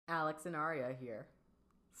Alex and Aria here.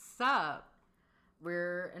 Sup?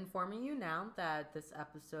 We're informing you now that this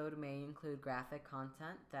episode may include graphic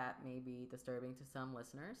content that may be disturbing to some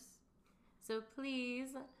listeners. So please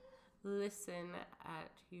listen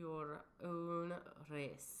at your own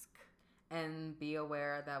risk. And be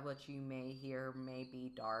aware that what you may hear may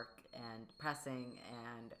be dark and depressing,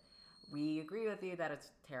 and we agree with you that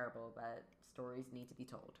it's terrible, but stories need to be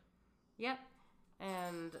told. Yep.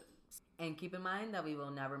 And keep in mind that we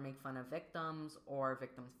will never make fun of victims or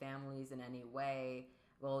victims' families in any way.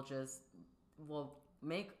 We'll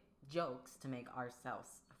make jokes to make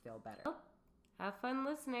ourselves feel better. Have fun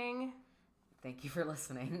listening. Thank you for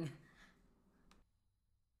listening.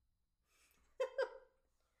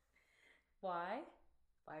 Why?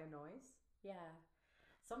 By a noise? Yeah.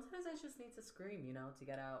 Sometimes I just need to scream, to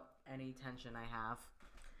get out any tension I have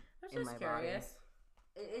I was in just my curious.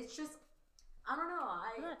 body. It's just, I don't know.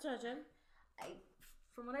 I'm not judging.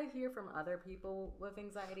 From what I hear from other people with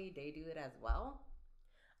anxiety, they do it as well.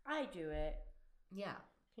 I do it. Yeah.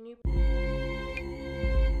 Can you...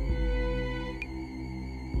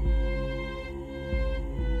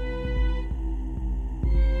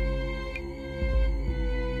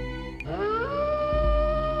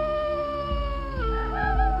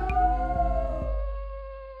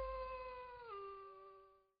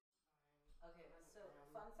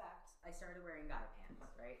 I started wearing guy pants,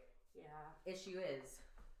 right? Yeah. Issue is,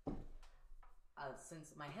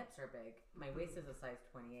 since my hips are big, my waist is a size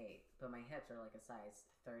 28, but my hips are like a size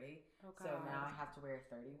 30. Oh, God. So now I have to wear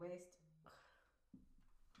a 30 waist.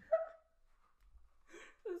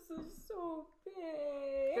 This is so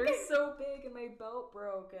big. They're so big and my belt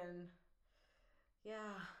broke, and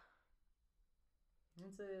yeah.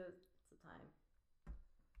 It's a time.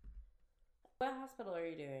 What hospital are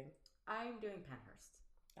you doing? I'm doing Penhurst.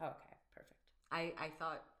 Okay, perfect. I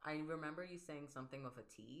remember you saying something with a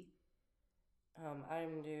T.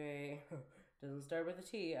 I'm doing... Doesn't start with a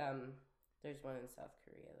T. There's one in South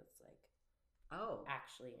Korea that's like... Oh.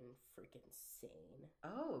 Actually freaking insane.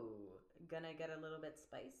 Oh. Gonna get a little bit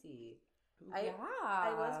spicy. Yeah.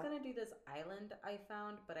 I was gonna do this island I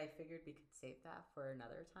found, but I figured we could save that for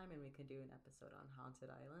another time and we could do an episode on Haunted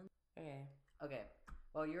Island. Okay.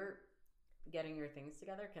 Well, you're getting your things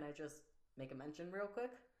together. Can I just make a mention real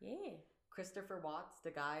quick? Yeah. Christopher Watts,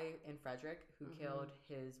 the guy in Frederick who killed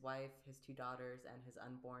his wife, his 2 daughters, and his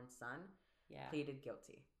unborn son, pleaded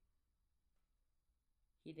guilty.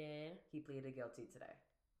 He did? He pleaded guilty today.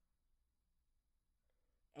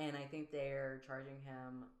 And I think they're charging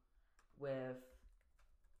him with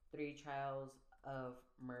 3 trials of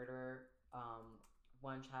murder,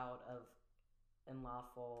 1 child of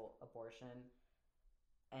unlawful abortion,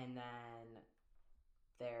 and then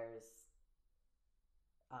there's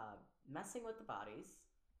messing with the bodies.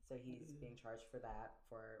 So he's being charged for that,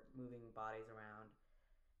 for moving bodies around.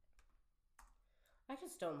 I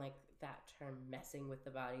just don't like that term, messing with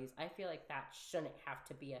the bodies. I feel like that shouldn't have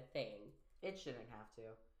to be a thing. It shouldn't have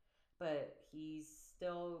to. But he's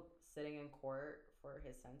still sitting in court for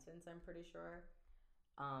his sentence, I'm pretty sure.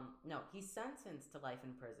 No, he's sentenced to life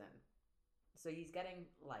in prison. So he's getting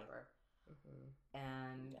life.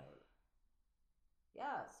 And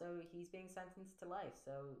yeah, so he's being sentenced to life.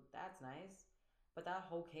 So that's nice. But that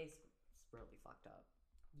whole case is really fucked up.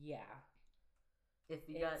 Yeah.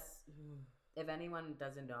 If anyone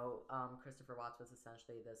doesn't know, Christopher Watts was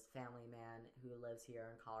essentially this family man who lives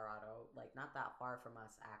here in Colorado, like not that far from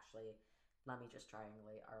us, actually. Let me just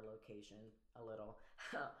triangulate our location a little.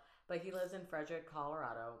 But he lives in Frederick,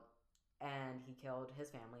 Colorado, and he killed his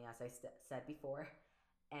family, as I said before.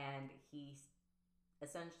 And he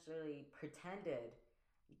essentially pretended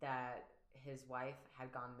that his wife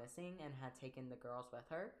had gone missing and had taken the girls with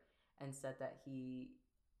her, and said that he,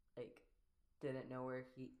 didn't know where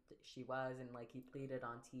she was, and he pleaded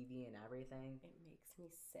on TV and everything. It makes me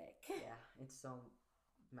sick. Yeah, it's so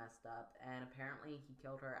messed up. And apparently he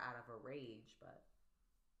killed her out of a rage, but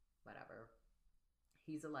whatever.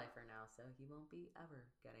 He's a lifer now, so he won't be ever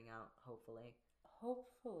getting out, hopefully.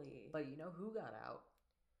 Hopefully. But you know who got out?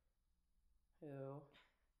 Who?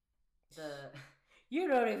 You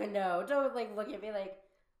don't even know. Don't look at me like,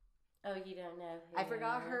 oh, you don't know who. I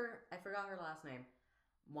forgot her last name.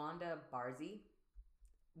 Wanda Barzee,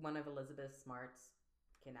 one of Elizabeth Smart's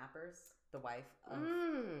kidnappers, the wife of...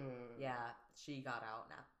 Yeah, she got out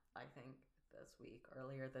now, I think,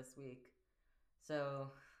 earlier this week.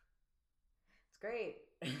 So, it's great.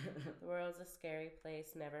 The world's a scary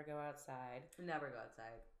place. Never go outside. Never go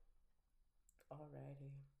outside.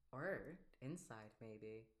 Alrighty. Or inside,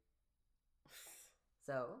 maybe.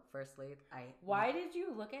 So, firstly, Why did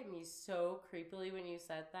you look at me so creepily when you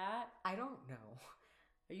said that? I don't know.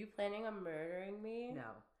 Are you planning on murdering me? No.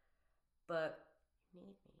 But You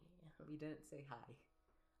need me. we didn't say hi.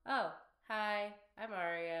 Oh, hi. I'm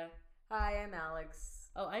Aria. Hi, I'm Alex.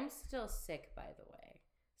 Oh, I'm still sick, by the way.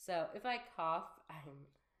 So if I cough, I'm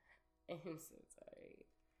so sorry.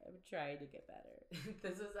 I'm trying to get better.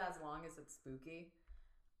 This is as long as it's spooky.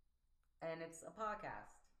 And it's a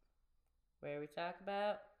podcast. Where we talk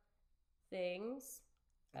about things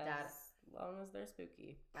as That- long as they're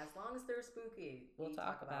spooky. As long as they're spooky, We'll we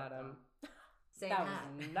talk about them. Same That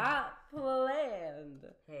hat. was not planned.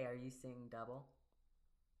 Hey, are you seeing double?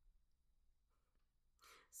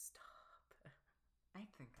 Stop. I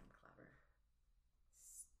think I'm clever.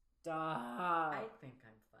 Stop. I think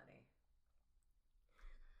I'm funny.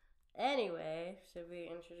 Anyway, should we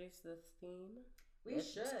introduce the theme? We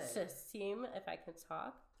should. This theme, if I can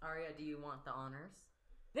talk. Aria, do you want the honors?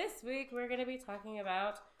 This week we're going to be talking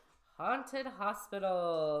about haunted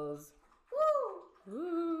hospitals. Woo!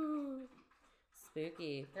 Woo!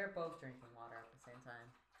 Spooky. They're both drinking water at the same time.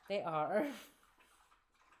 They are.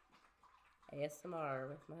 ASMR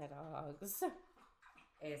with my dogs.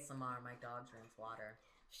 ASMR, my dog drinks water.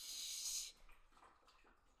 Shh.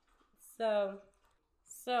 So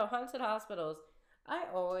haunted hospitals. I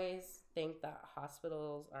always think that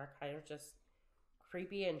hospitals are kind of just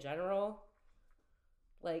creepy in general.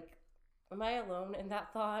 Like, am I alone in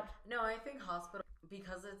that thought? No, I think hospital,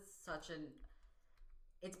 because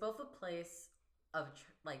it's both a place of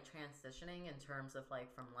transitioning in terms of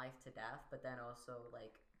like from life to death, but then also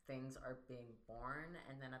like things are being born,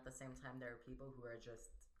 and then at the same time there are people who are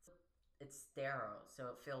just, it's sterile, so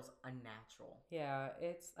it feels unnatural. Yeah,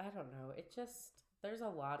 I don't know. There's a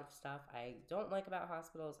lot of stuff I don't like about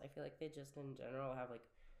hospitals. I feel like they just in general have like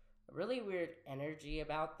a really weird energy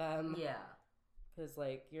about them. Yeah. Because,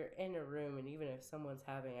 like, you're in a room, and even if someone's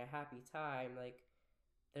having a happy time, like,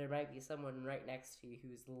 there might be someone right next to you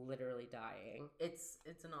who's literally dying. It's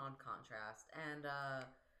an odd contrast. And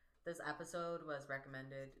this episode was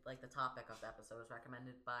recommended, like, the topic of the episode was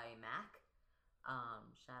recommended by Mac.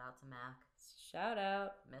 Shout out to Mac. Shout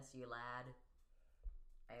out. Miss you, lad.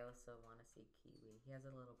 I also want to see Kiwi. He has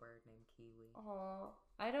a little bird named Kiwi. Aw,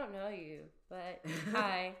 I don't know you, but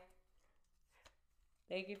hi.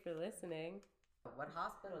 Thank you for listening. What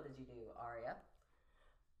hospital did you do, Aria?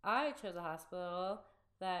 I chose a hospital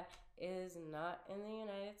that is not in the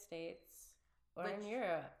United States or in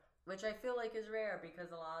Europe. Which I feel like is rare,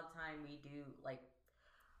 because a lot of time we do, like,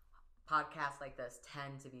 podcasts like this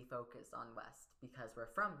tend to be focused on West because we're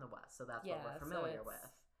from the West, so that's what we're familiar with.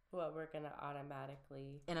 What we're going to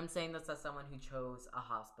automatically... And I'm saying this as someone who chose a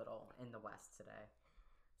hospital in the West today.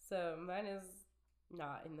 So mine is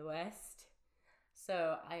not in the West.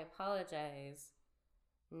 So I apologize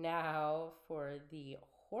now for the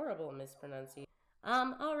horrible mispronunciation.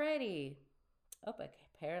 Alrighty. Oh, but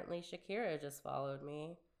apparently Shakira just followed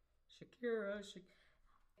me. Shakira. If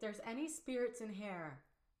there's any spirits in here,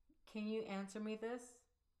 can you answer me this?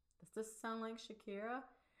 Does this sound like Shakira?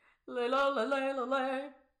 Layla, la, la, la, la.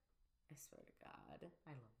 I swear to God.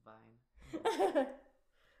 I love Vine.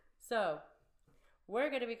 So, we're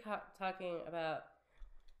going to be talking about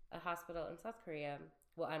a hospital in South Korea.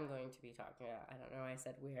 Well, I'm going to be talking about, I don't know why I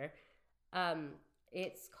said we're.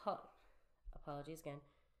 It's called, apologies again,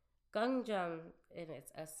 Gangjam, and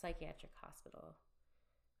it's a psychiatric hospital.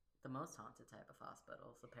 The most haunted type of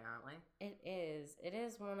hospitals, apparently. It is. It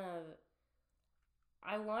is one of,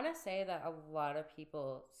 I want to say that a lot of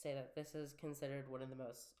people say that this is considered one of the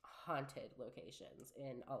most haunted locations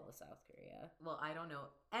in all of South Korea. Well, I don't know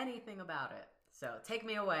anything about it, so take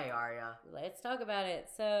me away, Aria. Let's talk about it.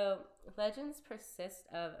 So, legends persist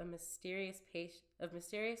of mysterious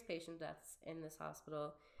patient deaths in this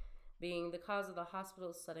hospital being the cause of the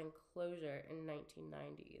hospital's sudden closure in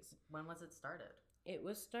 1990s. When was it started? It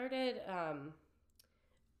was started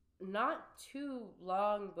not too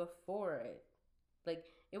long before it. Like,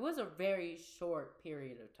 it was a very short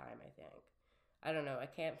period of time, I think. I don't know. I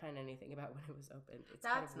can't find anything about when it was opened. It's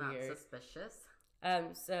That's kind of weird. not suspicious.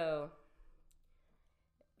 So,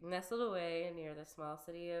 nestled away near the small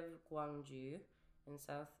city of Gwangju in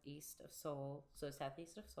southeast of Seoul, just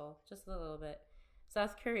a little bit, in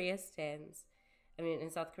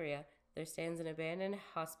South Korea, there stands an abandoned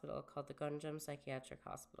hospital called the Gangjam Psychiatric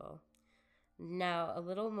Hospital. Now, a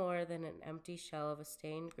little more than an empty shell of a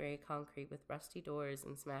stained gray concrete with rusty doors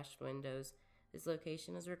and smashed windows, this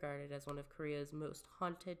location is regarded as one of Korea's most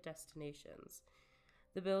haunted destinations.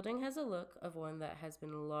 The building has a look of one that has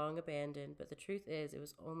been long abandoned, but the truth is it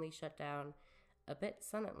was only shut down a bit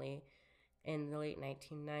suddenly in the late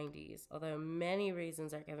 1990s. Although many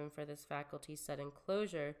reasons are given for this faculty's sudden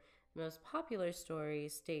closure, the most popular story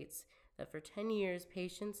states that for 10 years,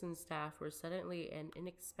 patients and staff were suddenly and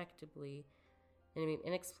inexplicably, I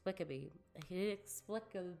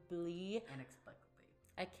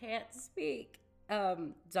can't speak,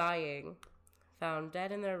 dying, found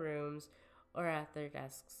dead in their rooms or at their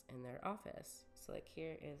desks in their office. So, like,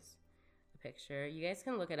 here is a picture. You guys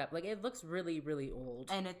can look it up. Like, it looks really, really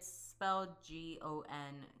old. And it's spelled Gonjiam,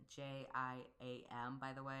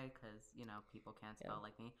 by the way, because, you know, people can't spell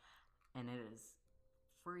like me. And it is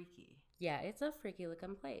freaky. Yeah, it's a freaky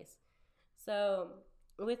looking place. So,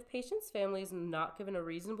 with patients' families not given a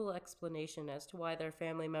reasonable explanation as to why their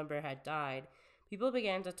family member had died, people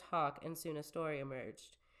began to talk and soon a story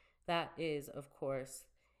emerged. That is, of course,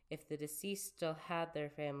 if the deceased still had their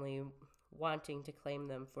family wanting to claim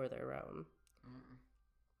them for their own.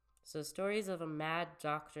 So stories of a mad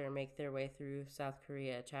doctor make their way through South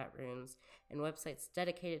Korea chat rooms and websites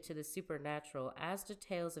dedicated to the supernatural, as do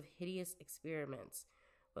tales of hideous experiments.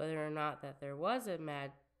 Whether or not that there was a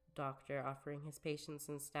mad doctor offering his patients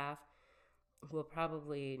and staff, we'll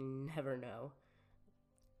probably never know.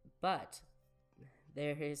 But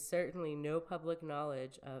there is certainly no public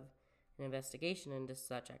knowledge of an investigation into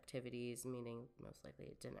such activities, meaning most likely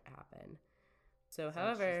it didn't happen. So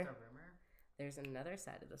however, it's just a rumor? There's another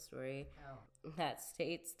side of the story that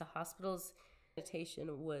states the hospital's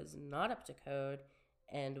sanitation was not up to code,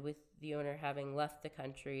 and with the owner having left the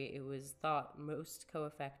country, it was thought most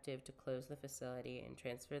co-effective to close the facility and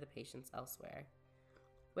transfer the patients elsewhere.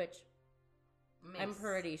 Which I'm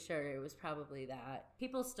pretty sure it was probably that.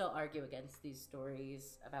 People still argue against these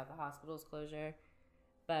stories about the hospital's closure,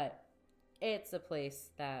 but it's a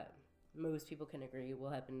place that most people can agree will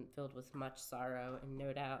have been filled with much sorrow and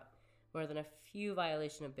no doubt more than a few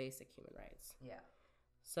violations of basic human rights. Yeah.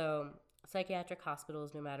 So, psychiatric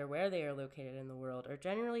hospitals, no matter where they are located in the world, are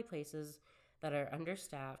generally places that are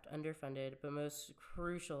understaffed, underfunded, but most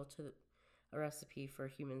crucial to a recipe for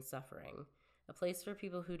human suffering. A place for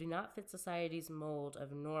people who do not fit society's mold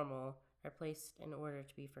of normal are placed in order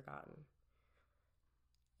to be forgotten.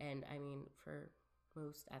 And, I mean, for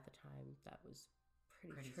most at the time, that was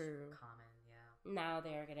pretty true. Common, yeah. Now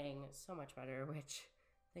they are getting so much better, which...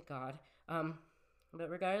 Thank God. But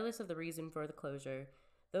regardless of the reason for the closure,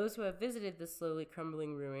 those who have visited this slowly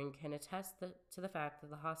crumbling ruin can attest to the fact that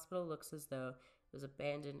the hospital looks as though it was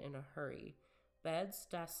abandoned in a hurry. Beds,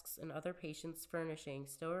 desks, and other patients' furnishings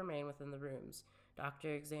still remain within the rooms.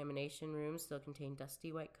 Doctor examination rooms still contain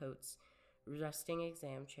dusty white coats, rusting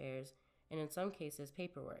exam chairs, and in some cases,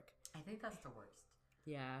 paperwork. I think that's the worst.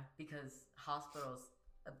 Yeah. Because hospitals,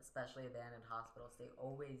 especially abandoned hospitals, they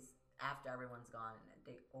always... After everyone's gone,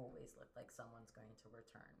 they always look like someone's going to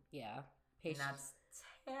return. Yeah. And that's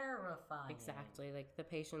terrifying. Exactly. Like, the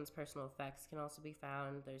patient's personal effects can also be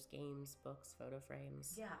found. There's games, books, photo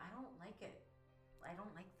frames. Yeah, I don't like it. I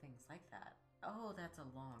don't like things like that. Oh, that's a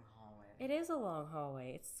long hallway. It is a long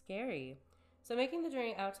hallway. It's scary. So making the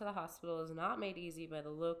journey out to the hospital is not made easy by the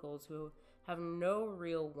locals who have no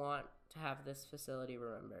real want to have this facility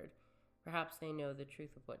remembered. Perhaps they know the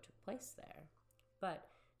truth of what took place there. But...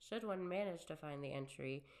 should one manage to find the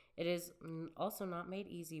entry, it is also not made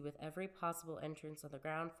easy, with every possible entrance on the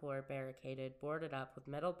ground floor barricaded, boarded up with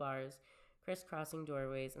metal bars, crisscrossing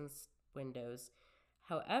doorways and windows.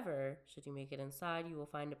 However, should you make it inside, you will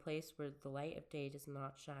find a place where the light of day does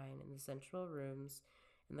not shine, in the central rooms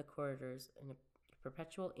and the corridors, in a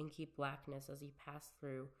perpetual inky blackness as you pass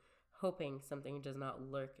through, hoping something does not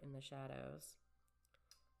lurk in the shadows.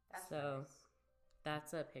 That's nice.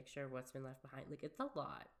 That's a picture of what's been left behind. Like, it's a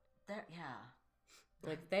lot. Yeah.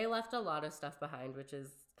 Like, they left a lot of stuff behind, which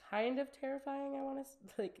is kind of terrifying, I want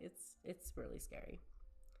to... Like, it's really scary.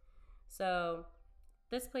 So,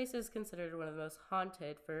 this place is considered one of the most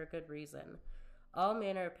haunted for a good reason. All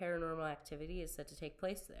manner of paranormal activity is said to take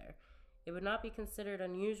place there. It would not be considered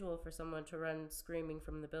unusual for someone to run screaming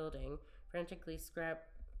from the building, frantically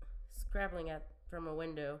scrabbling from a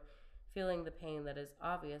window, feeling the pain that is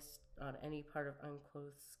obvious on any part of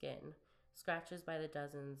unclothed skin, scratches by the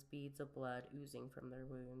dozens, beads of blood oozing from their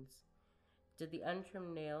wounds. Did the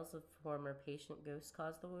untrimmed nails of former patient ghosts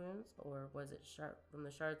cause the wounds, or was it from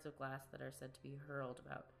the shards of glass that are said to be hurled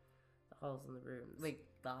about the halls and the rooms? Like,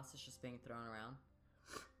 glass is just being thrown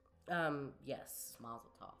around? Yes.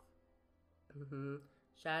 Mazel tov. Mm-hmm.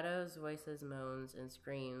 Shadows, voices, moans, and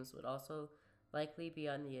screams would also likely be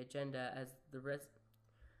on the agenda as the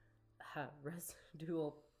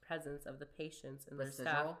residual presence of the patients and their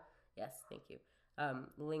staff. Yes, thank you.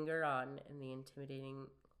 Linger on in the intimidating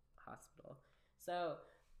hospital. So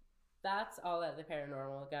that's all that the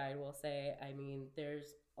paranormal guide will say. I mean,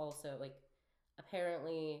 there's also, like,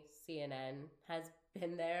 apparently CNN has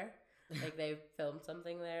been there. Like they filmed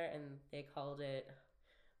something there and they called it,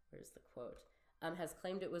 where's the quote? Has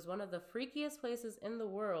claimed it was one of the freakiest places in the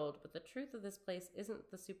world, but the truth of this place isn't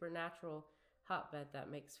the supernatural hotbed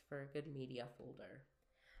that makes for a good media folder.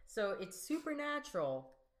 So it's supernatural,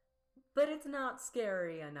 but it's not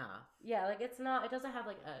scary enough. Yeah, like it doesn't have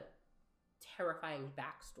like a terrifying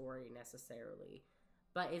backstory necessarily,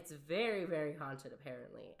 but it's very, very haunted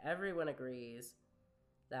apparently. Everyone agrees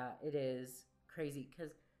that it is crazy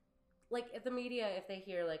because, like, if the media, if they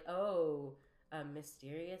hear like, oh,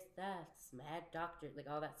 mysterious deaths, mad doctor, like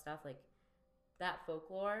all that stuff, like that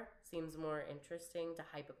folklore seems more interesting to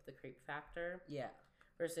hype up the creep factor. Yeah.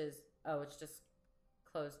 Versus, oh, it's just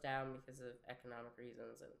closed down because of economic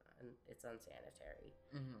reasons and it's unsanitary.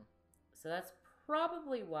 Mm-hmm. So that's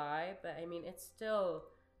probably why, but I mean, it's still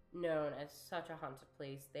known as such a haunted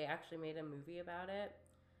place. They actually made a movie about it,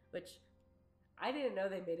 which I didn't know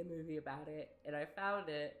they made a movie about it, and I found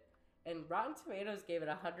it. And Rotten Tomatoes gave it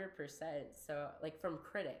 100%, so like from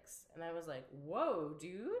critics, and I was like, "Whoa,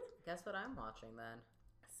 dude!" Guess what I'm watching then?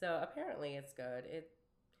 So apparently, it's good. It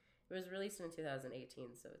was released in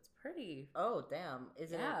 2018, so it's pretty. Oh damn!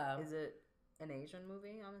 Is Yeah. it an Asian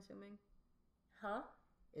movie? I'm assuming. Huh?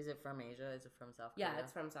 Is it from Asia? Is it from South Korea? Yeah,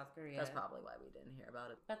 it's from South Korea. That's probably why we didn't hear about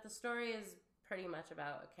it. But the story is pretty much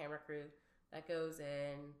about a camera crew that goes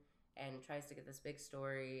in and tries to get this big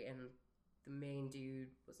story, and the main dude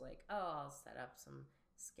was like, oh, I'll set up some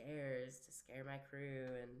scares to scare my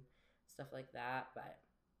crew and stuff like that. But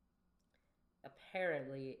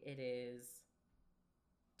apparently it is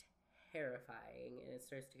terrifying, and it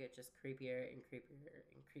starts to get just creepier and creepier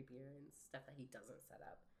and creepier and stuff that he doesn't set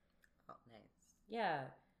up. Oh, nice. Yeah.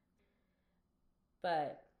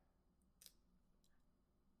 But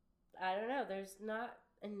I don't know. There's not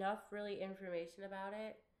enough really information about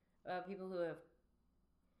it. People who have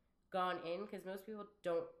gone in, because most people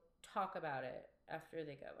don't talk about it after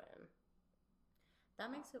they go in.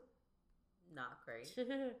 That makes it not great.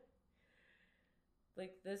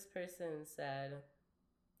 Like this person said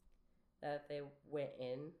that they went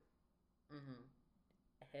in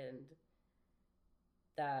and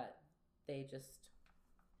that they just,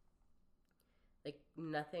 like,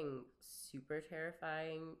 nothing super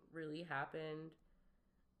terrifying really happened,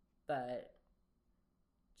 but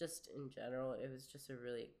just in general, it was just a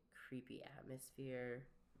really creepy atmosphere.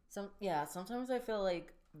 Sometimes I feel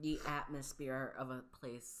like the atmosphere of a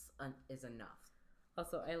place is enough.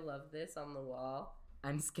 Also, I love this on the wall.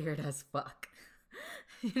 I'm scared as fuck.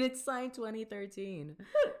 And it's signed 2013.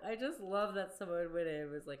 I just love that someone went in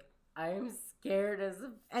and was like, I'm scared as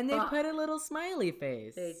fuck. And they put a little smiley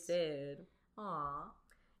face. They did. Aw.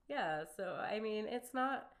 Yeah, so, I mean, it's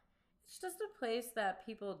just a place that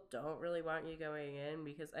people don't really want you going in,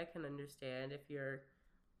 because I can understand if you're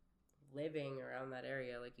living around that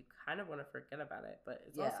area, like, you kind of want to forget about it, but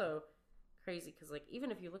it's also crazy because, like,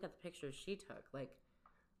 even if you look at the pictures she took, like,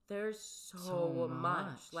 there's so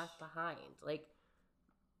much left behind. Like,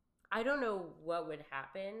 I don't know what would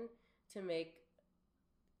happen to make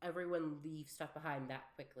everyone leave stuff behind that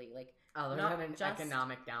quickly. Like, there's an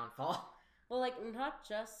economic downfall. Well, like, not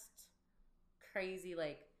just crazy,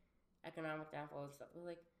 like, economic downfall and stuff, but,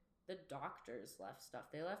 like, the doctors left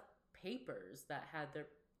stuff. They left papers that had their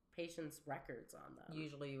patients' records on them.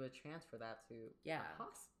 Usually you would transfer that to a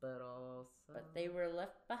hospital. So. But they were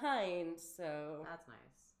left behind, so... That's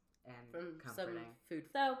nice. And from comforting. some food.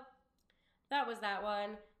 So, that was that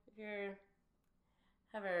one. If you're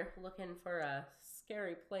ever looking for a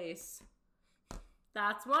scary place,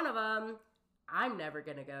 that's one of them. I'm never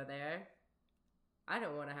going to go there. I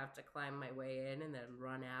don't want to have to climb my way in and then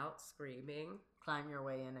run out screaming. Climb your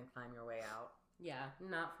way in and climb your way out. Yeah,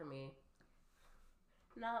 not for me.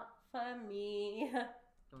 Not for me.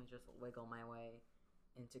 Let me just wiggle my way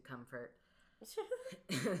into comfort.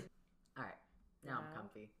 All right. Now I'm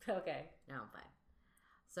comfy. Okay. Now I'm fine.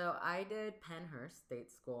 So I did Pennhurst State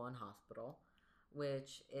School and Hospital,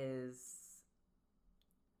 which is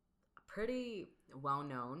a pretty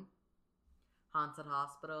well-known haunted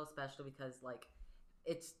hospital, especially because, like,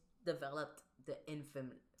 it's developed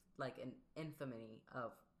an infamy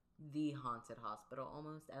of the haunted hospital,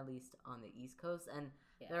 almost, at least on the East Coast. And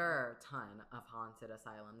there are a ton of haunted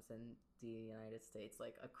asylums in the United States,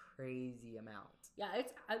 like a crazy amount. Yeah,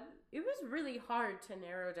 it was really hard to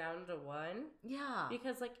narrow down to one. Yeah.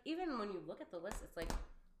 Because, like, even when you look at the list, it's like,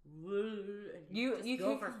 and you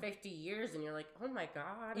go for 50 years and you're like, oh my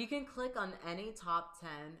God. You can click on any top 10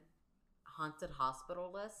 haunted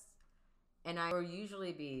hospital lists, and I will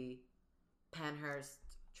usually be Pennhurst,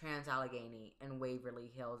 Trans-Allegheny, and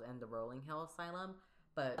Waverly Hills, and the Rolling Hill Asylum.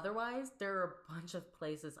 But otherwise, there are a bunch of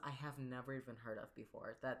places I have never even heard of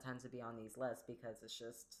before that tend to be on these lists because it's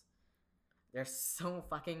just, there's so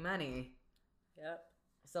fucking many. Yep.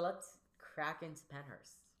 So let's crack into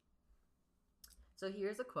Pennhurst. So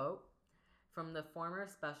here's a quote from the former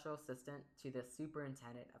special assistant to the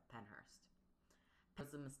superintendent of Pennhurst. It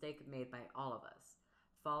was a mistake made by all of us,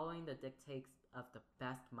 following the dictates of the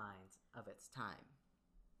best minds of its time.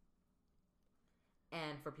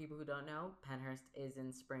 And for people who don't know, Pennhurst is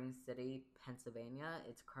in Spring City, Pennsylvania.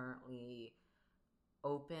 It's currently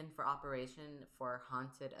open for operation for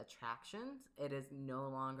haunted attractions. It is no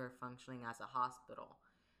longer functioning as a hospital.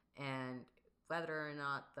 And whether or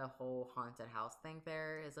not the whole haunted house thing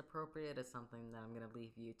there is appropriate is something that I'm going to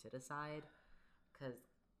leave you to decide, because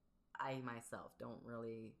I myself don't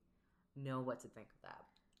really know what to think of that.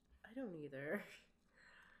 I don't either.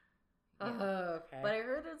 Yeah. Oh, okay. But I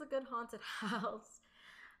heard it's a good haunted house.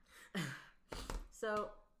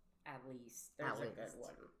 So, at least there's a good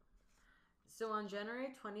one. So on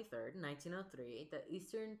January 23rd, 1903, the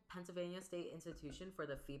Eastern Pennsylvania State Institution for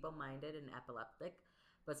the Feeble-Minded and Epileptic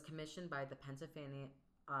was commissioned by the Pennsylvania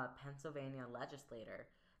legislature.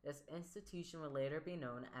 This institution would later be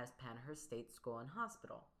known as Pennhurst State School and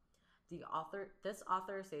Hospital. This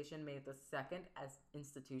authorization made the second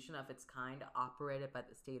institution of its kind operated by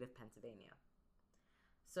the state of Pennsylvania.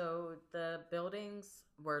 So the buildings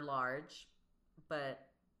were large,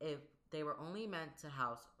 but they were only meant to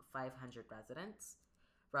house 500 residents.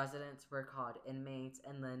 Residents were called inmates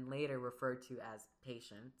and then later referred to as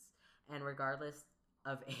patients. And regardless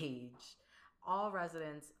of age, all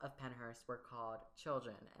residents of Pennhurst were called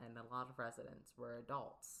children, and a lot of residents were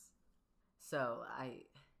adults. So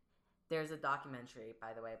there's a documentary,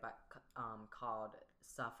 by the way, called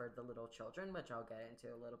Suffered the Little Children, which I'll get into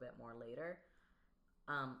a little bit more later.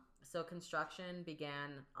 So construction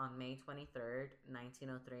began on May 23rd,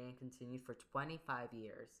 1903 and continued for 25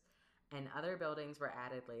 years. And other buildings were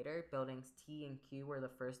added later. Buildings T and Q were the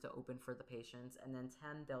first to open for the patients, and then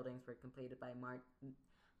 10 buildings were completed by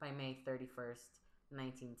May 31st,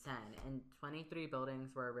 1910, and 23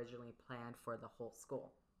 buildings were originally planned for the whole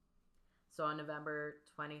school. So on November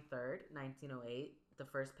 23rd, 1908, the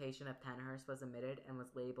first patient at Pennhurst was admitted and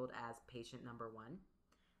was labeled as patient number 1.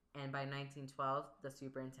 And by 1912, the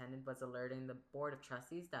superintendent was alerting the board of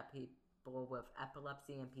trustees that people with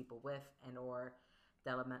epilepsy and people with and or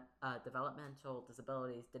developmental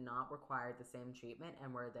disabilities did not require the same treatment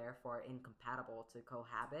and were therefore incompatible to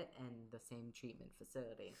cohabit in the same treatment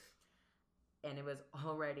facility. And it was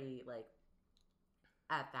already, like,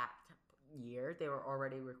 at that year, they were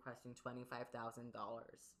already requesting $25,000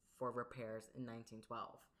 for repairs in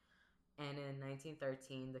 1912. And in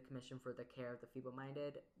 1913, the Commission for the Care of the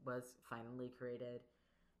Feeble-Minded was finally created.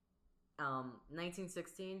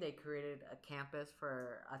 1916, they created a campus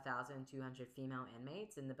for 1,200 female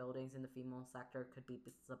inmates, and the buildings in the female sector could be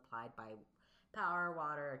supplied by power,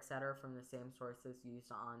 water, etc. from the same sources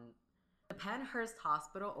used on. The Pennhurst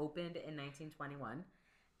Hospital opened in 1921,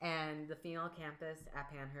 and the female campus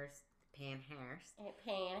at Pennhurst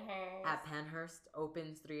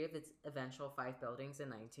opens 3 of its eventual 5 buildings in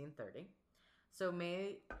 1930. So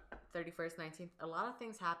May 31st, a lot of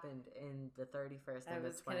things happened in the 31st and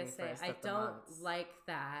the 21st I don't like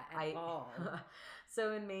that at all.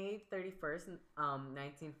 So in May 31st,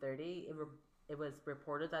 1930, it was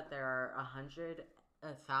reported that there are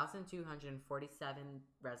 1,247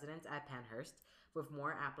 residents at Pennhurst, with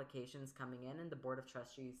more applications coming in, and the Board of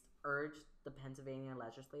Trustees urged the Pennsylvania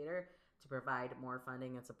legislature to provide more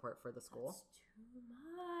funding and support for the school. That's too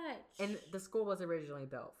much. And the school was originally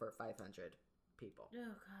built for 500 people.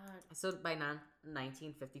 Oh, God. So by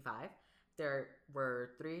 1955, there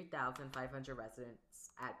were 3,500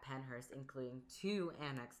 residents at Pennhurst, including 2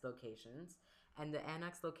 annex locations. And the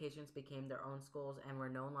annex locations became their own schools and were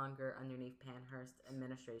no longer underneath Pennhurst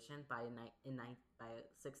administration by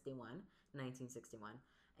 1961.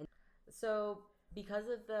 And so because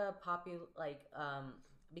of the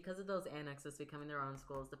because of those annexes becoming their own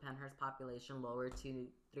schools, the Pennhurst population lowered to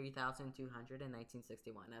 3,200 in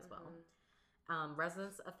 1961 as well.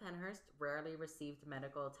 Residents of Pennhurst rarely received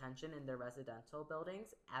medical attention in their residential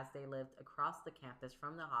buildings as they lived across the campus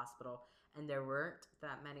from the hospital, and there weren't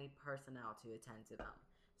that many personnel to attend to them.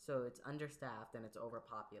 So it's understaffed and it's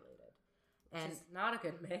overpopulated. And it's not a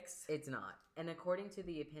good mix. It's not. And according to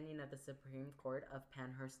the opinion of the Supreme Court of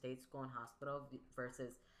Pennhurst State School and Hospital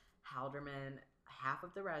versus Halderman, half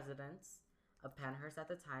of the residents of Pennhurst at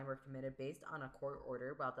the time were committed based on a court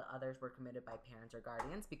order, while the others were committed by parents or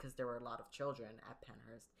guardians, because there were a lot of children at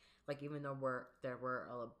Pennhurst. Like, even though there were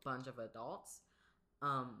a bunch of adults,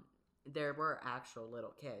 there were actual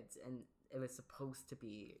little kids, and it was supposed to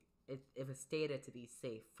be, it was stated to be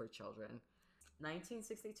safe for children.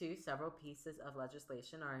 1962, several pieces of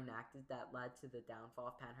legislation are enacted that led to the downfall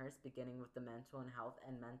of Pennhurst, beginning with the Mental and Health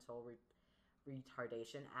and Mental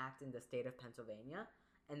Retardation Act in the state of Pennsylvania.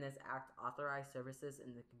 And this act authorized services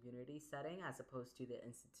in the community setting as opposed to the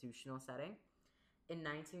institutional setting. In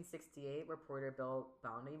 1968, reporter Bill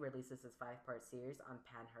Bondi releases his 5-part series on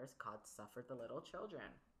Pennhurst called Suffer the Little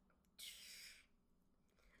Children.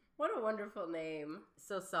 What a wonderful name.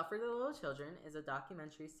 So Suffer the Little Children is a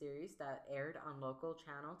documentary series that aired on local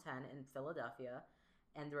Channel 10 in Philadelphia,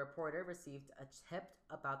 and the reporter received a tip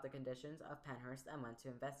about the conditions of Pennhurst and went to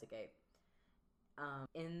investigate.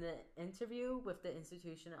 In the interview with the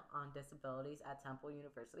Institution on Disabilities at Temple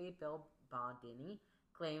University, Bill Baldini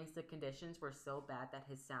claims the conditions were so bad that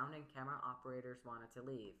his sound and camera operators wanted to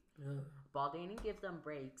leave. Baldini gives them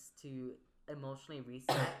breaks to emotionally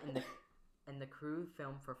reset, and the crew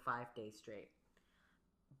filmed for 5 days straight.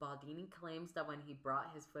 Baldini claims that when he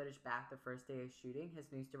brought his footage back the first day of shooting,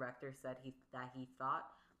 his news director said that he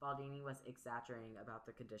thought Baldini was exaggerating about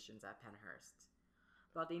the conditions at Pennhurst.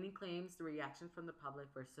 Baldini claims the reaction from the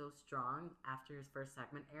public were so strong after his first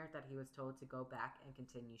segment aired that he was told to go back and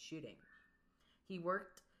continue shooting. He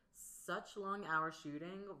worked such long hours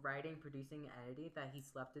shooting, writing, producing, and editing that he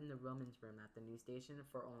slept in the women's room at the news station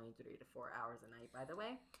for only 3 to 4 hours a night, by the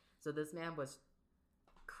way. So this man was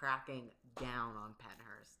cracking down on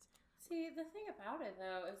Pennhurst. See, the thing about it,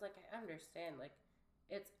 though, is, like, I understand, like,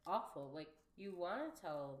 it's awful. Like, you want to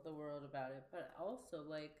tell the world about it, but also,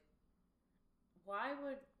 like, why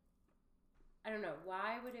would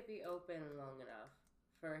it be open long enough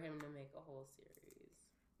for him to make a whole series?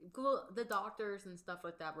 Well, the doctors and stuff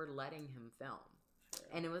like that were letting him film. Sure.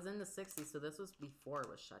 And it was in the 60s, so this was before it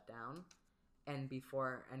was shut down. And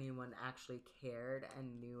before anyone actually cared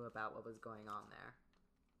and knew about what was going on there.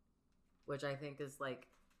 Which I think is like,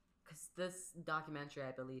 because this documentary,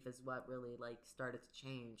 I believe, is what really like started to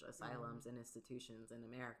change asylums and institutions in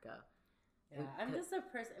America. Yeah, I'm just a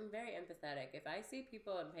person, I'm very empathetic. If I see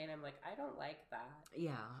people in pain, I'm like, I don't like that.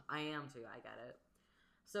 Yeah, I am too, I get it.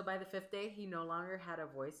 So by the 5th day, he no longer had a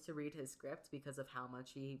voice to read his script because of how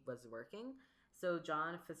much he was working. So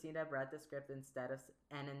John Facida read the script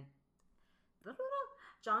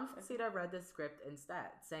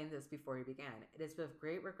instead, saying this before he began. It is with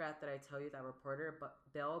great regret that I tell you that reporter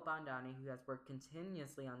Bill Bondani, who has worked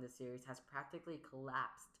continuously on this series, has practically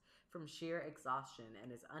collapsed from sheer exhaustion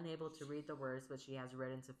and is unable to read the words which he has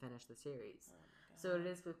written to finish the series. So it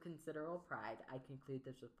is with considerable pride I conclude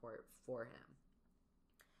this report for him.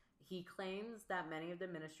 He claims that many of the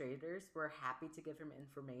administrators were happy to give him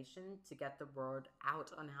information to get the word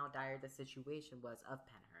out on how dire the situation was of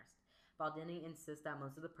Pennhurst. Baldini insists that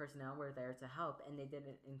most of the personnel were there to help, and they did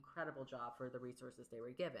an incredible job for the resources they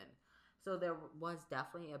were given. So there was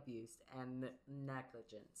definitely abuse and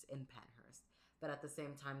negligence in Pennhurst. But at the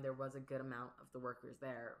same time, there was a good amount of the workers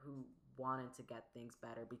there who wanted to get things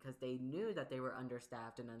better because they knew that they were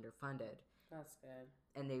understaffed and underfunded. That's good.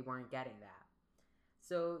 And they weren't getting that.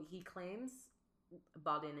 So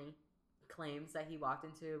Baldini claims that he walked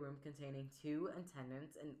into a room containing 2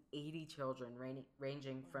 attendants and 80 children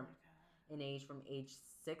ranging from in age from age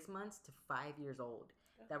 6 months to 5 years old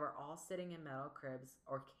that were all sitting in metal cribs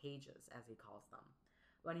or cages, as he calls them.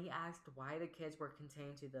 When he asked why the kids were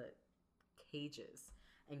contained to the cages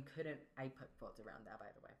and I put quotes around that,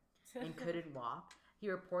 by the way, and couldn't walk, he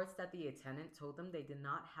reports that the attendant told them they did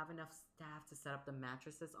not have enough staff to set up the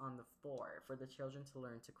mattresses on the floor for the children to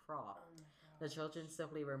learn to crawl. The children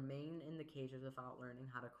simply remained in the cages without learning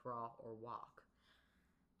how to crawl or walk.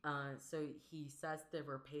 So he says there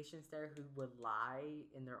were patients there who would lie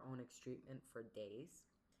in their own excrement for days.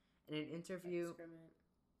 In an interview...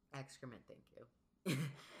 Excrement, thank you.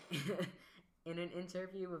 In an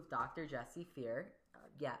interview with Dr. Jesse Fear,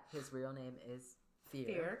 his real name is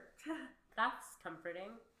Fear. That's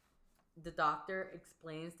comforting. The doctor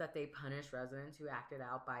explains that they punished residents who acted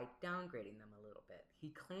out by downgrading them a little bit. He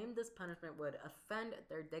claimed this punishment would offend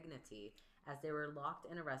their dignity as they were locked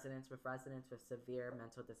in a residence with residents with severe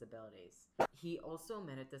mental disabilities. He also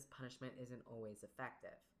admitted this punishment isn't always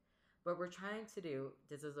effective. What we're trying to do,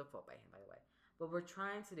 this is a quote by him, by the way, what we're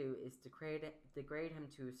trying to do is degrade him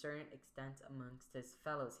to a certain extent amongst his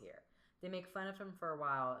fellows here. They make fun of him for a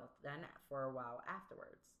while, then for a while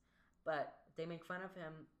afterwards. But they make fun of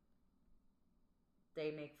him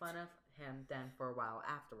then for a while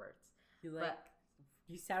afterwards.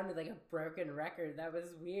 You sounded like a broken record. That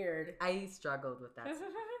was weird. I struggled with that.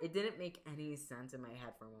 It didn't make any sense in my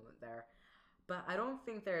head for a moment there. But I don't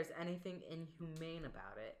think there's anything inhumane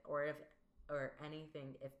about it, or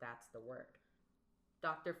anything if that's the word.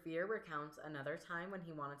 Dr. Fear recounts another time when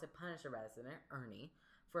he wanted to punish a resident, Ernie,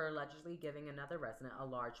 for allegedly giving another resident a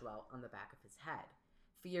large welt on the back of his head.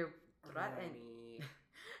 Fear threatened,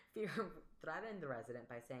 Fear threatened the resident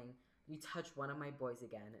by saying, "You touch one of my boys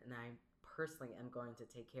again, and I personally am going to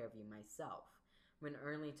take care of you myself." When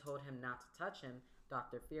Ernie told him not to touch him,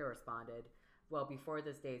 Dr. Fear responded, "Well, before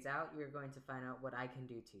this day's out, you're going to find out what I can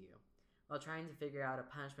do to you." While trying to figure out a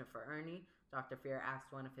punishment for Ernie, Dr. Fear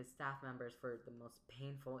asked one of his staff members for the most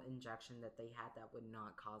painful injection that they had that would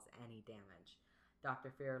not cause any damage.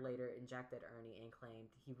 Dr. Fear later injected Ernie and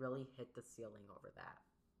claimed he really hit the ceiling over that.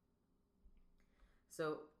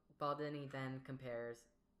 So Baldini then compares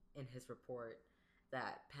in his report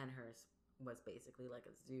that Pennhurst was basically like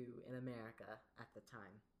a zoo in America at the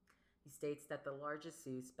time. He states that the largest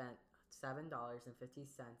zoo spent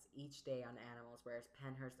 $7.50 each day on animals, whereas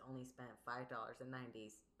Pennhurst only spent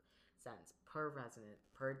 $5.90 per resident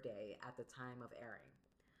per day at the time of airing.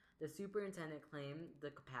 The superintendent claimed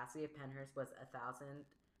the capacity of Pennhurst was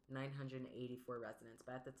 1,984 residents,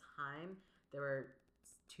 but at the time there were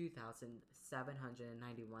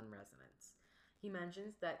 2,791 residents. He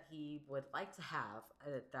mentions that he would like to have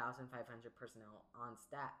 1,500 personnel on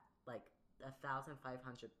staff, like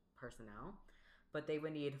 1,500 personnel, but they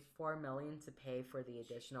would need $4 million to pay for the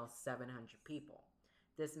additional 700 people.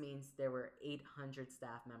 This means there were 800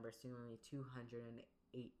 staff members to only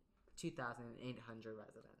 2,800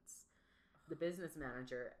 residents. The business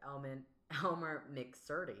manager, Elmer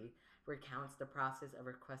McSurdy, recounts the process of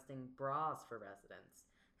requesting bras for residents.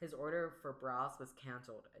 His order for bras was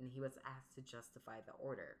canceled, and he was asked to justify the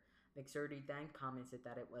order. McSurdy then commented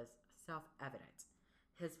that it was self-evident.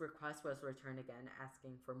 His request was returned again,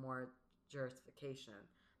 asking for more justification.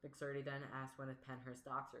 McSurdy then asked one of Pennhurst's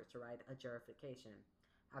doctors to write a justification.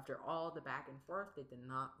 After all the back and forth, they did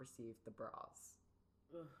not receive the bras.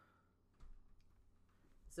 Ugh.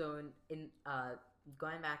 So, in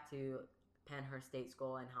going back to Pennhurst State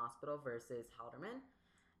School and Hospital versus Haldeman,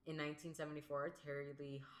 in 1974, Terry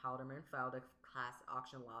Lee Haldeman filed a class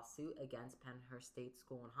action lawsuit against Pennhurst State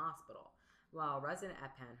School and Hospital. While a resident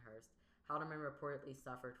at Pennhurst, Haldeman reportedly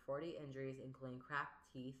suffered 40 injuries, including cracked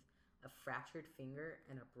teeth, a fractured finger,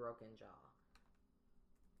 and a broken jaw.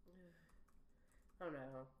 Oh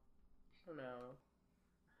no.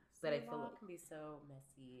 But I feel law can be so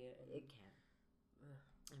messy. It can.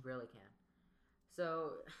 It really can.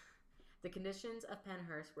 So, the conditions of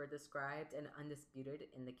Pennhurst were described and undisputed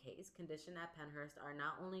in the case. Conditions at Pennhurst are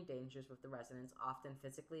not only dangerous with the residents often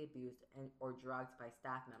physically abused or drugged by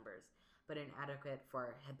staff members, but inadequate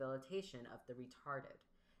for rehabilitation of the retarded.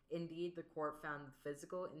 Indeed, the court found the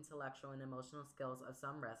physical, intellectual, and emotional skills of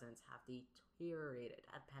some residents have deteriorated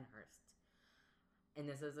at Pennhurst. And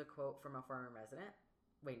this is a quote from a former resident.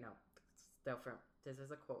 This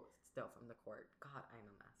is a quote still from the court. God, I'm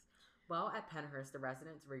a mess. While at Pennhurst, the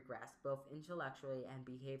residents regress both intellectually and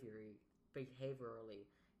behaviorally.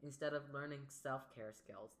 Instead of learning self-care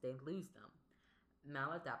skills, they lose them.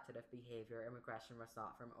 Maladaptive behavior and regression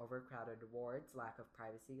result from overcrowded wards, lack of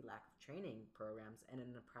privacy, lack of training programs, and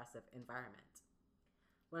an oppressive environment.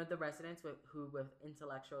 One of the residents with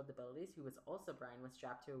intellectual disabilities, who was also blind, was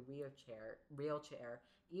strapped to a wheelchair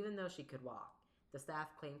even though she could walk. The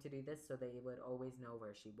staff claimed to do this so they would always know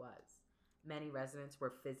where she was. Many residents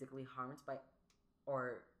were physically harmed by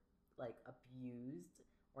or abused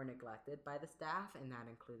or neglected by the staff, and that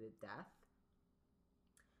included death.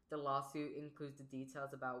 The lawsuit includes the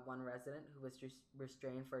details about one resident who was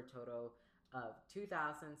restrained for a total of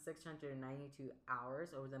 2,692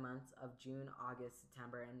 hours over the months of June, August,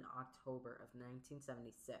 September, and October of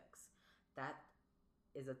 1976. That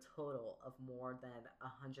is a total of more than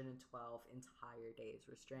 112 entire days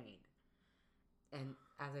restrained. And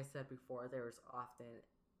as I said before, there was often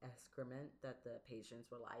excrement that the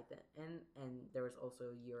patients relied in, and there was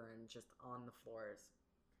also urine just on the floors.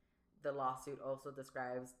 The lawsuit also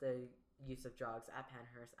describes the use of drugs at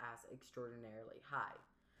Pennhurst as extraordinarily high.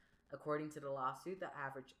 According to the lawsuit, the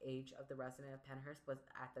average age of the resident of Pennhurst was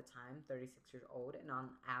at the time 36 years old, and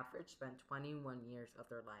on average spent 21 years of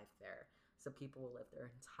their life there. So people will live their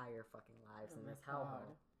entire fucking lives in this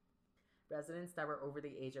hellhole. Residents that were over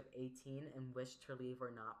the age of 18 and wished to leave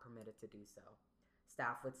were not permitted to do so.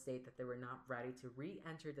 Staff would state that they were not ready to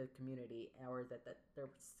re-enter the community, or that there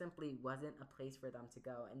simply wasn't a place for them to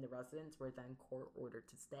go, and the residents were then court-ordered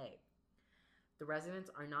to stay. The residents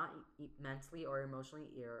are not mentally or emotionally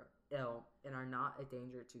ill and are not a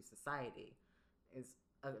danger to society, is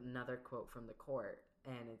another quote from the court.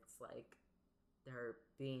 And it's like they're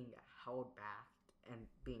being held back and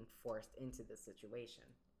being forced into this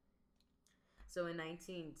situation. So in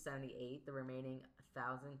 1978, the remaining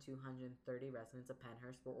 1,230 residents of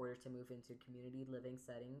Penhurst were ordered to move into community living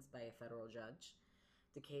settings by a federal judge.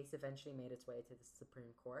 The case eventually made its way to the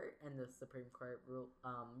Supreme Court, and the Supreme Court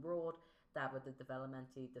ruled that with the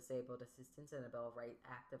Developmentally Disabled Assistance and the Bill of Rights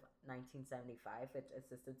Act of 1975, which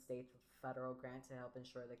assisted states with federal grants to help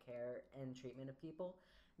ensure the care and treatment of people,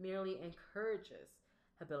 merely encourages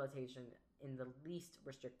habilitation in the least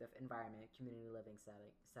restrictive environment, community living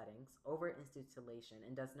settings, over institution,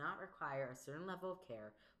 and does not require a certain level of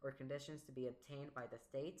care or conditions to be obtained by the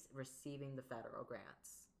states receiving the federal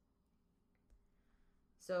grants.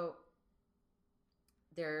 So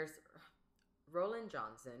there's Roland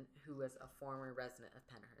Johnson, who was a former resident of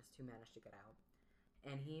Penhurst who managed to get out,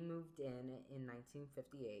 and he moved in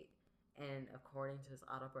 1958, and according to his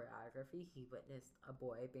autobiography, he witnessed a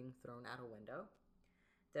boy being thrown out a window.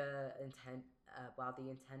 While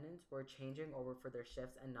the attendants were changing over for their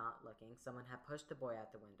shifts and not looking, someone had pushed the boy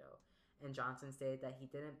out the window, and Johnson stated that he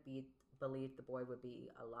didn't believe the boy would be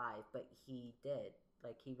alive, but he did.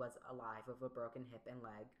 Like, he was alive with a broken hip and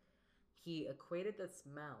leg. He equated the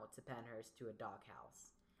smell to Penhurst to a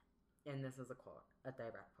doghouse. And this is a quote, a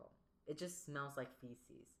direct quote. It just smells like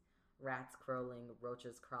feces. Rats crawling,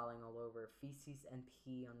 roaches crawling all over, feces and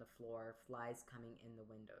pee on the floor, flies coming in the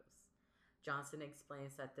windows. Johnson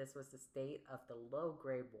explains that this was the state of the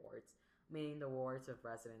low-grade wards, meaning the wards of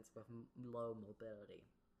residents with low mobility.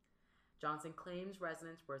 Johnson claims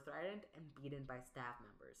residents were threatened and beaten by staff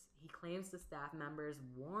members. He claims the staff members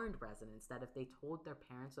warned residents that if they told their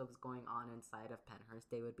parents what was going on inside of Penhurst,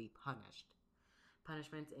 they would be punished.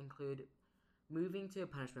 Punishments include moving to a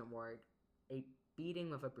punishment ward, a beating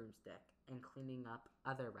with a broomstick, and cleaning up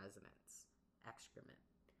other residents' excrement.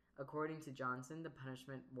 According to Johnson, the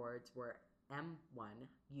punishment wards were M1,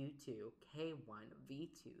 U2, K1,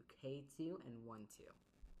 V2, K2, and 1-2.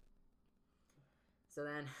 So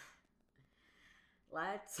then,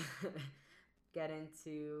 let's get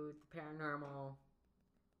into the paranormal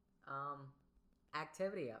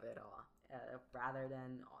activity of it all, rather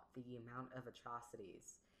than the amount of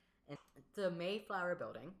atrocities. And the Mayflower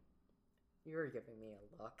Building, you're giving me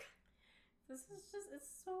a look. This is just, it's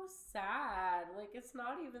so sad. Like, it's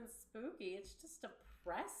not even spooky. It's just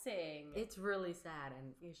depressing. It's really sad,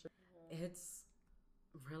 and it's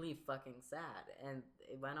really fucking sad. And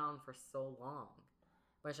it went on for so long,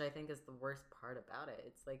 which I think is the worst part about it.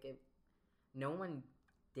 It's like, no one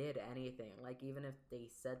did anything. Like, even if they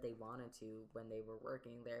said they wanted to when they were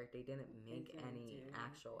working there, they didn't make any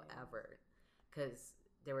actual effort. Because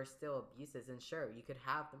there were still abuses. And sure, you could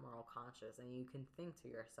have the moral conscience, and you can think to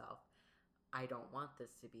yourself, I don't want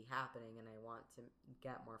this to be happening, and I want to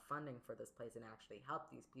get more funding for this place and actually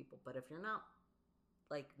help these people. But if you're not,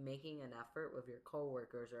 like, making an effort with your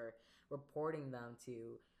coworkers or reporting them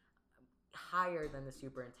to higher than the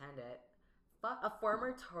superintendent, a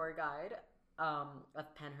former tour guide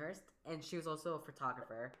of Penhurst, and she was also a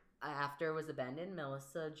photographer, after it was abandoned,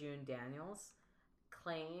 Melissa June Daniels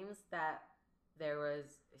claims that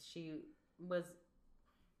she was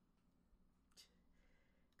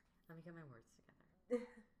let me get my words together.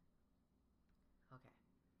 Okay.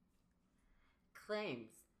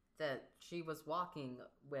 Claims that she was walking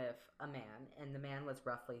with a man, and the man was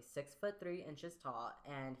roughly 6'3" tall,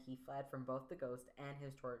 and he fled from both the ghost and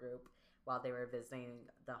his tour group while they were visiting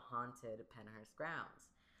the haunted Penhurst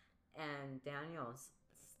grounds. And Daniels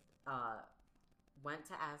went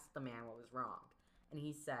to ask the man what was wrong, and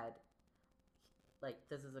he said, like,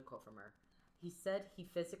 this is a quote from her. He said he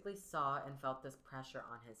physically saw and felt this pressure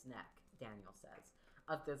on his neck, Daniel says,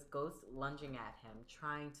 of this ghost lunging at him,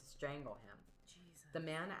 trying to strangle him. Jesus. The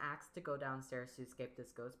man asked to go downstairs to escape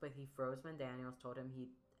this ghost, but he froze when Daniels told him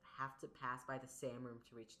he'd have to pass by the same room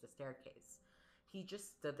to reach the staircase. He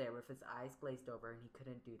just stood there with his eyes glazed over, and he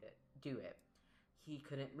couldn't do it. He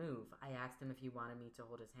couldn't move. I asked him if he wanted me to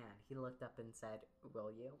hold his hand. He looked up and said,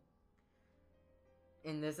 "Will you?"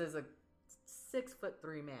 And this is a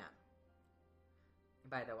 6'3" man,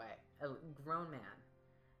 by the way, a grown man.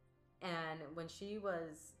 And when she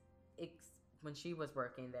was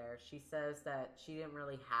working there, she says that she didn't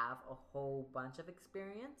really have a whole bunch of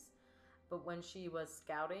experience, but when she was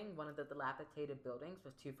scouting one of the dilapidated buildings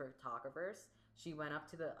with two photographers, she went up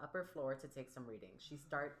to the upper floor to take some readings. She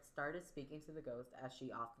started speaking to the ghost, as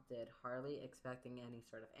she often did, hardly expecting any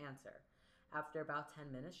sort of answer. After about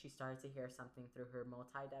 10 minutes, she started to hear something through her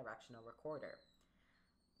multi-directional recorder.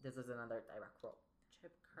 This is another direct quote.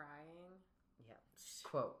 Chip crying? Yeah.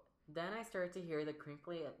 Quote. Then I started to hear the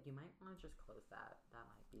crinkly... You might want to just close that. That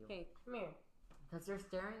might be... Okay, come here. Because they're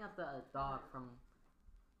staring at the dog from...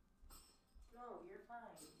 No, you're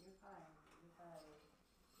fine. You're fine. You're fine.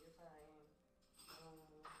 You're fine.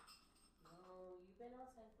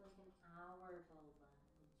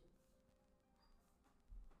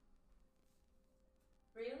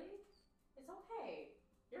 Really? It's okay.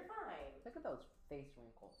 You're fine. Look at those face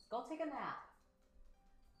wrinkles. Go take a nap.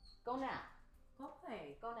 Go nap. Go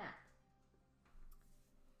play. Go nap.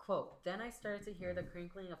 Quote, then I started to hear the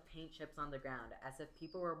crinkling of paint chips on the ground, as if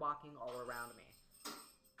people were walking all around me.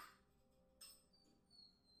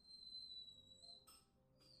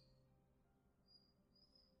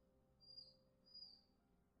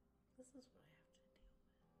 This is what I have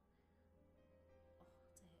to deal with all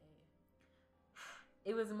day.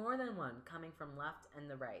 It was more than one, coming from left and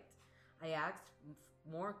the right. I asked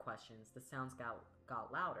more questions. The sounds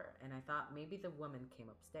got louder, and I thought maybe the woman came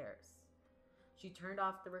upstairs. She turned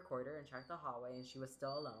off the recorder and checked the hallway, and she was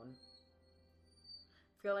still alone.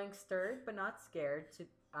 Feeling stirred but not scared,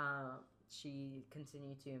 she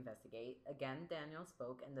continued to investigate. Again, Daniel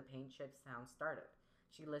spoke, and the paint chip sound started.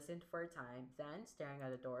 She listened for a time. Then, staring at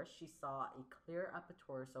the door, she saw a clear upper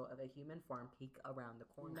torso of a human form peek around the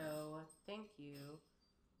corner. No, thank you.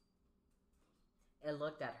 It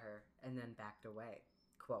looked at her and then backed away.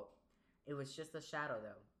 Quote, it was just a shadow,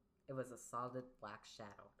 though. It was a solid black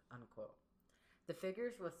shadow, unquote. The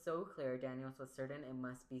figures was so clear, Daniels was certain it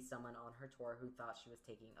must be someone on her tour who thought she was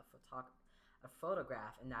taking a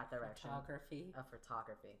photograph in that direction. Photography.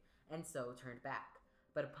 And so turned back.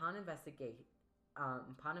 But upon investigation,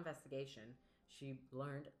 she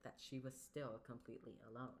learned that she was still completely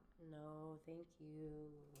alone. No, thank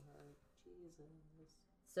you, Lord Jesus.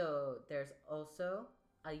 So there's also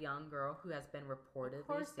a young girl who has been reportedly Of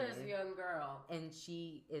course seen, there's a young girl. and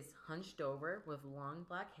she is hunched over with long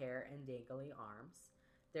black hair and dangly arms.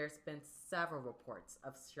 There's been several reports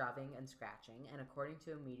of shoving and scratching, and according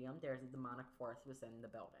to a medium, there's a demonic force within the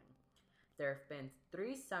building. There have been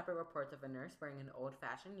 3 separate reports of a nurse wearing an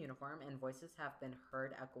old-fashioned uniform, and voices have been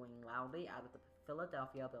heard echoing loudly out of the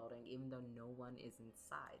Philadelphia building, even though no one is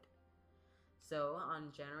inside. So,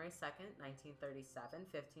 on January 2nd, 1937,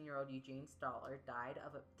 15-year-old Eugene Stahler died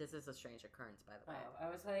of a... This is a strange occurrence, by the way. Oh, I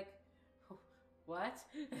was like, what?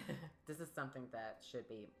 This is something that should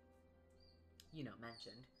be,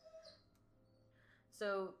 mentioned.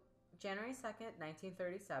 So, January 2nd,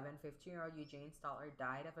 1937, 15-year-old Eugene Stahler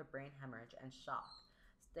died of a brain hemorrhage and shock.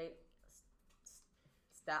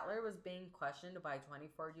 Statler was being questioned by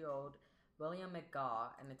 24-year-old William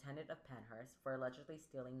McGaw, an attendant of Penhurst, for allegedly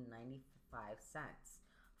stealing 95 cents.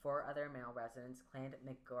 4 other male residents claimed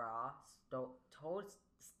McGraw told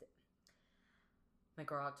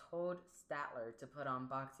Statler to put on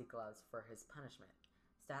boxing gloves for his punishment.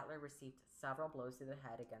 Statler received several blows to the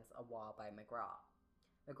head against a wall by McGraw.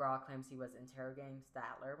 McGraw claims he was interrogating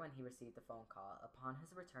Statler when he received the phone call. Upon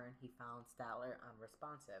his return, he found Statler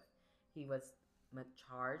unresponsive. He was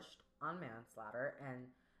charged on manslaughter, and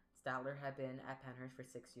Statler had been at Penhurst for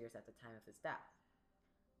 6 years at the time of his death.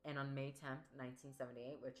 And on May 10th,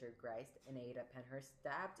 1978, Richard Greist, an aide at Penhurst,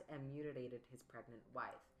 stabbed and mutilated his pregnant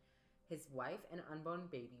wife. His wife and unborn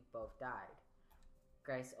baby both died.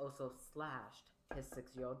 Greist also slashed his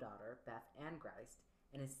 6-year-old daughter, Beth Ann Greist,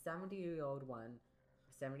 and his 70-year-old one.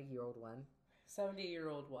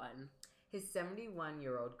 His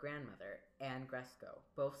 71-year-old grandmother, Anne Gresco.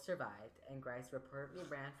 Both survived, and Greist reportedly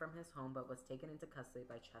ran from his home but was taken into custody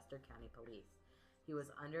by Chester County Police. He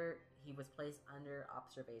was placed under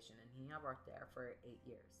observation, and he had worked there for 8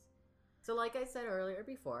 years. So like I said earlier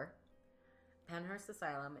before, Penhurst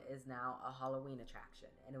Asylum is now a Halloween attraction,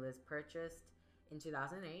 and it was purchased in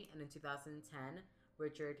 2008, and in 2010,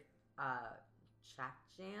 Richard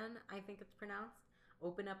Chakjan, I think it's pronounced,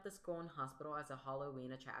 opened up the school and hospital as a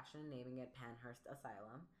Halloween attraction, naming it Penhurst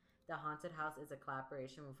Asylum. The haunted house is a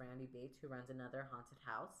collaboration with Randy Bates, who runs another haunted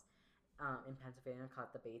house in Pennsylvania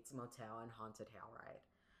called the Bates Motel and Haunted Hayride.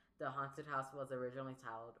 The haunted house was originally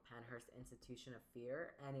titled Penhurst Institution of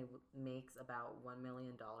Fear, and it makes about $1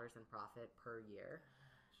 million in profit per year.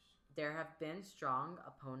 There have been strong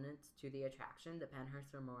opponents to the attraction. The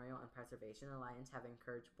Penhurst Memorial and Preservation Alliance have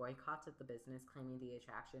encouraged boycotts of the business, claiming the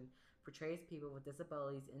attraction portrays people with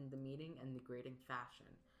disabilities in demeaning and degrading fashion.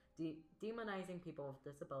 Demonizing people with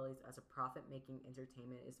disabilities as a profit-making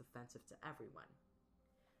entertainment is offensive to everyone.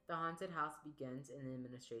 The haunted house begins in the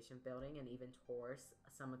administration building and even tours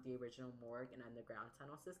some of the original morgue and underground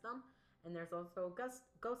tunnel system. And there's also a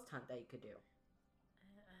ghost hunt that you could do.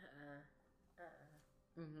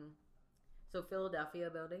 So Philadelphia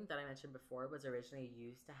building that I mentioned before was originally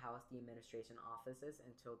used to house the administration offices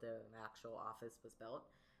until the actual office was built.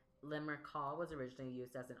 Limerick Hall was originally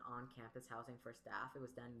used as an on-campus housing for staff. It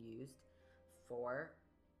was then used for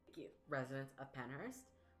residents of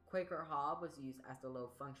Penhurst. Quaker Hall was used as the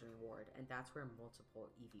low-functioning ward, and that's where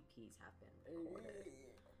multiple EVPs have been recorded.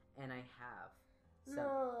 And I have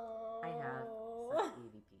some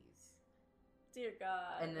EVPs. Dear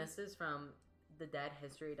God. And this is from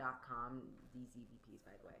thedeadhistory.com. These EVPs,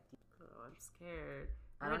 by the way. Oh, I'm scared.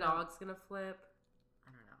 I My don't know. dog's gonna flip.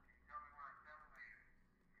 I don't know.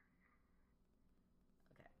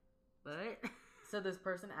 What? So this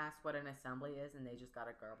person asked what an assembly is, and they just got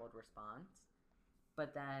a garbled response.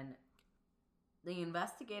 But then the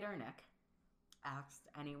investigator, Nick, asked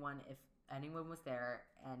anyone if anyone was there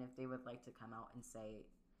and if they would like to come out and say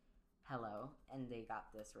hello, and they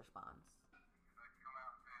got this response.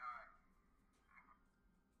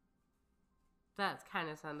 That kind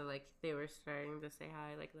of sounded like they were starting to say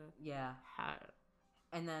hi, like the Yeah. hi.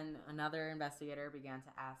 And then another investigator began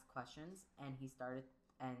to ask questions, and she started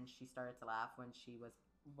to laugh when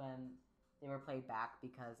they were played back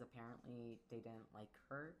because apparently they didn't like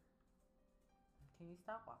her. Can you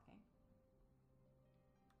stop walking?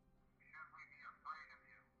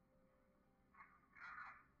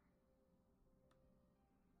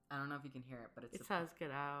 I don't know if you can hear it, but It sounds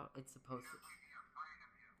good out. It's supposed to.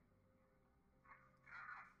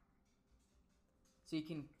 So you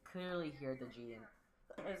can clearly hear the G.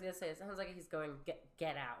 I was gonna say it sounds like he's going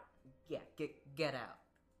get out. Yeah, get out.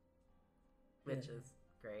 Which is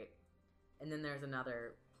great. And then there's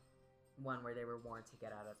another one where they were warned to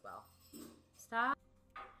get out as well. Stop.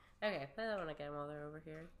 Okay, play that one again while they're over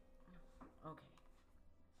here. Okay.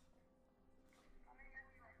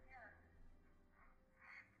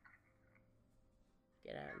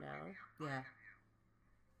 Get out now. Yeah.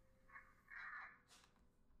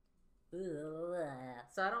 Ugh.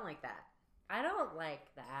 So I don't like that. I don't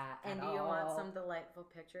like that. And at do you want all. some delightful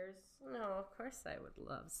pictures? No, of course I would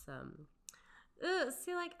love some.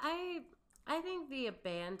 See, like I think the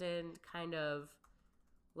abandoned kind of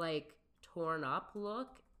like torn up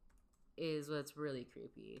look is what's really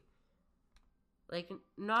creepy. Like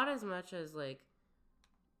not as much as like,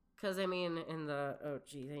 because I mean in the I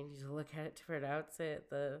need to look at it to pronounce it.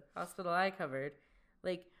 The hospital I covered,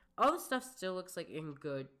 like all the stuff still looks like in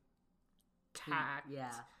good tact.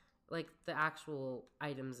 Yeah. Like the actual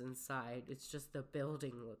items inside, it's just the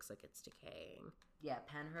building looks like it's decaying. Yeah,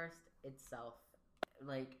 Penhurst itself,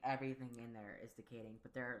 like everything in there is decaying,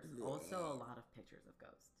 but there's also a lot of pictures of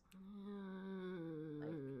ghosts.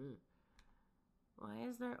 Like, why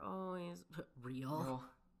is there always real?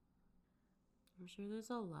 I'm sure there's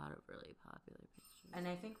a lot of really popular pictures. And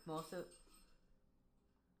I think most of...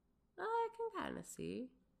 Oh, I can kind of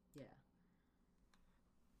see. Yeah.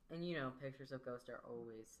 And you know, pictures of ghosts are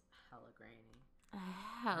always hella grainy.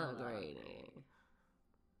 Hella grainy.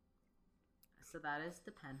 So that is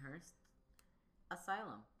the Penhurst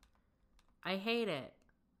Asylum. I hate it.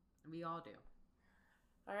 We all do.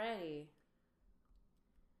 Alrighty.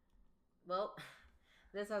 Well,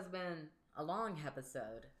 this has been a long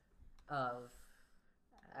episode of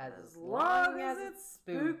As Long as It's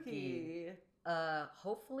Spooky.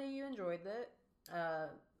 Hopefully you enjoyed it.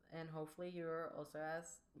 And hopefully you're also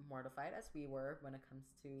as mortified as we were when it comes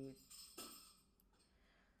to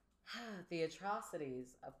the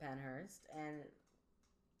atrocities of Penhurst and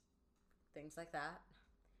things like that.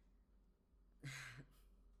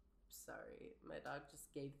 Sorry, my dog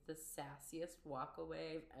just gave the sassiest walk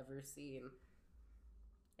away I've ever seen.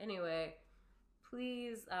 Anyway,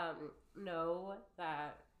 please know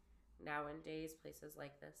that nowadays places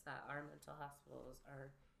like this, that our mental hospitals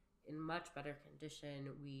are in much better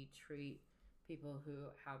condition. We treat people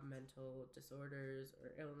who have mental disorders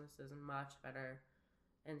or illnesses much better.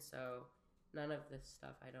 And so none of this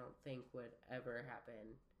stuff I don't think would ever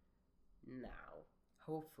happen now.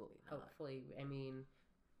 Hopefully not. Hopefully, I mean,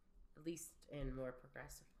 at least in more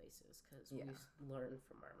progressive places, because we learn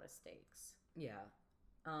from our mistakes. Yeah.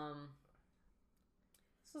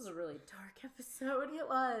 This was a really dark episode. It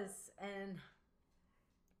was. And,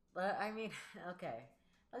 but I mean, okay.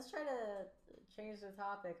 Let's try to change the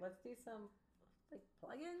topic. Let's do some like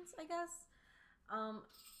plugins, I guess.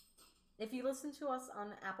 If you listen to us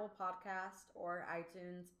on Apple Podcast or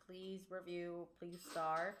iTunes, please review, please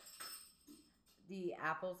star. The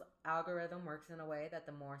Apple's algorithm works in a way that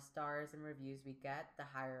the more stars and reviews we get, the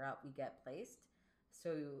higher up we get placed.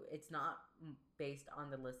 So it's not based on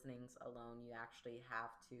the listenings alone. You actually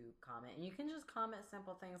have to comment. And you can just comment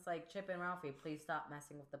simple things like, Chip and Ralphie, please stop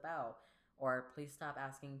messing with the bell. Or please stop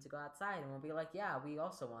asking to go outside. And we'll be like, yeah, we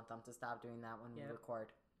also want them to stop doing that when we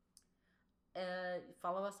record.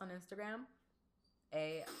 Follow us on Instagram.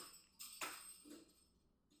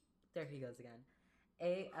 There he goes again.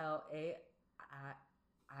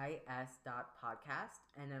 ALAIS.podcast.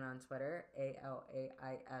 And then on Twitter,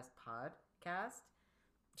 ALAIS podcast.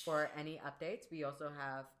 For any updates, we also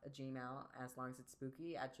have a Gmail, as long as it's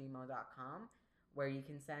spooky, @gmail.com, where you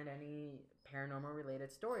can send any paranormal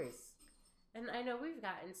related stories. And I know we've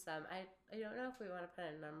gotten some. I don't know if we want to put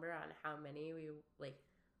a number on how many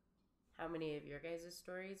how many of your guys'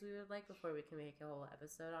 stories we would like before we can make a whole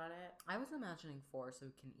episode on it. I was imagining 4, so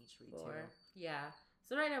we can each read 2. Yeah.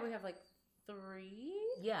 So right now we have 3.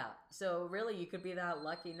 Yeah. So really, you could be that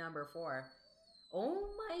lucky number 4. Oh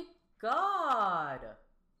my God!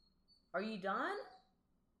 Are you done?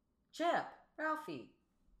 Chip, Ralphie.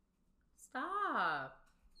 Stop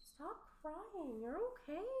crying. You're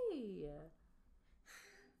okay.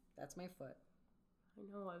 That's my foot. I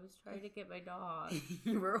know. I was trying to get my dog.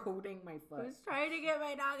 You were holding my foot. I was trying to get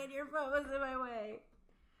my dog and your foot was in my way.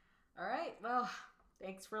 All right. Well,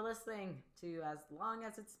 thanks for listening to As Long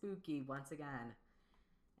as It's Spooky once again.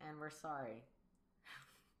 And we're sorry.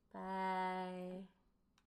 Bye.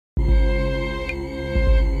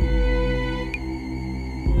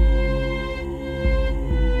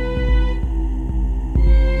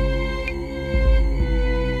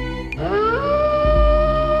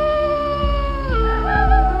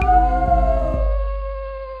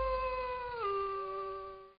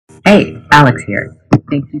 Hey, Alex here.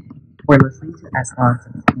 Thank you for listening to As Long as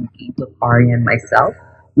It's Spooky with Ari and myself.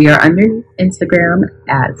 We are under Instagram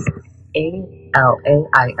as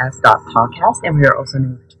ALAIS.podcast, and we are also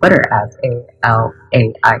on Twitter as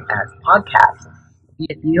ALAIS podcast.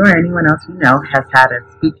 If you or anyone else you know has had a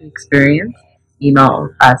spooky experience,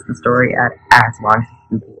 email us the story at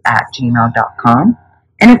aslongspooky@gmail.com.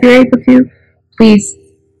 And if you're able to, please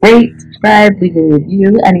rate, subscribe, leave a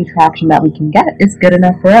review. Any traction that we can get is good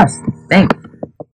enough for us. Thanks.